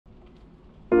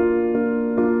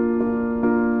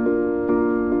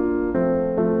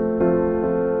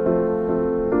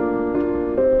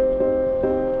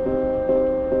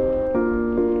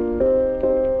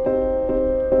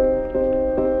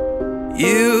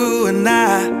You and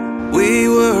I, we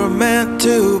were meant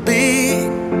to be.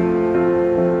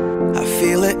 I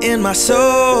feel it in my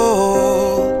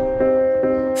soul,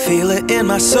 feel it in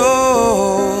my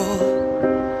soul.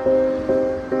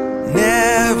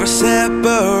 Never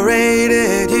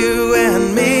separated, you and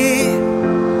me.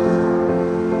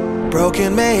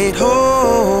 Broken made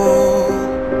whole,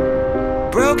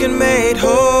 broken made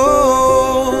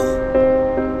whole.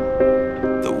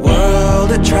 The world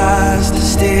that tries to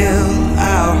steal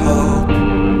our hope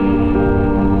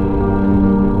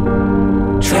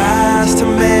tries to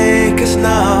make us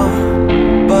numb,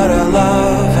 but our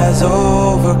love has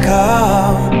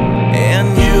overcome. And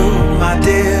you, my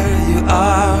dear, you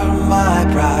are my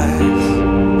prize.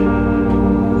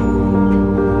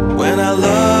 When I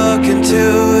look into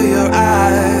your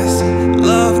eyes,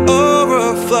 love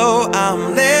overflow,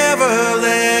 I'm never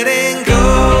letting go.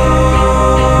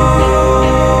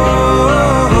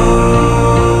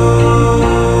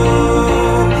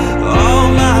 All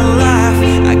my life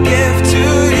I give to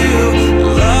you,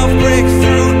 love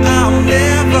breakthrough, I'm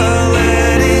never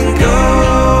letting go.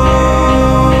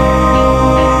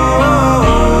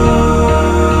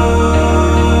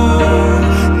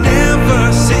 Never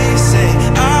ceasing,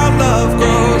 our love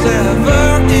grows ever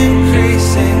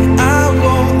increasing, I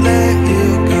won't let you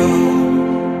go.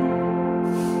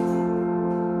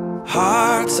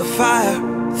 Hearts of fire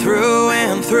through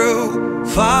and through,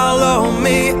 follow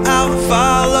me, I'll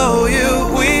follow you.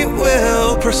 We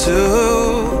will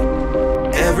pursue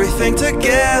everything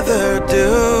together, do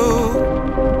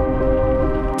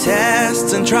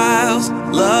tests and trials,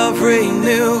 love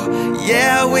renew.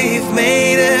 Yeah, we've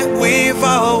made it, we've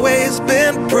always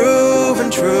been proven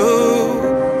true.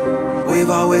 We've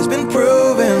always been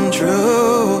proven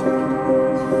true.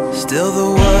 Still the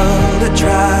world that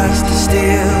tries to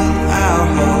steal our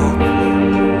hope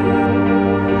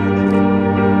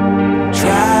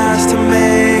tries to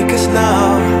make us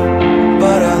numb,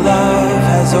 but our love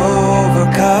has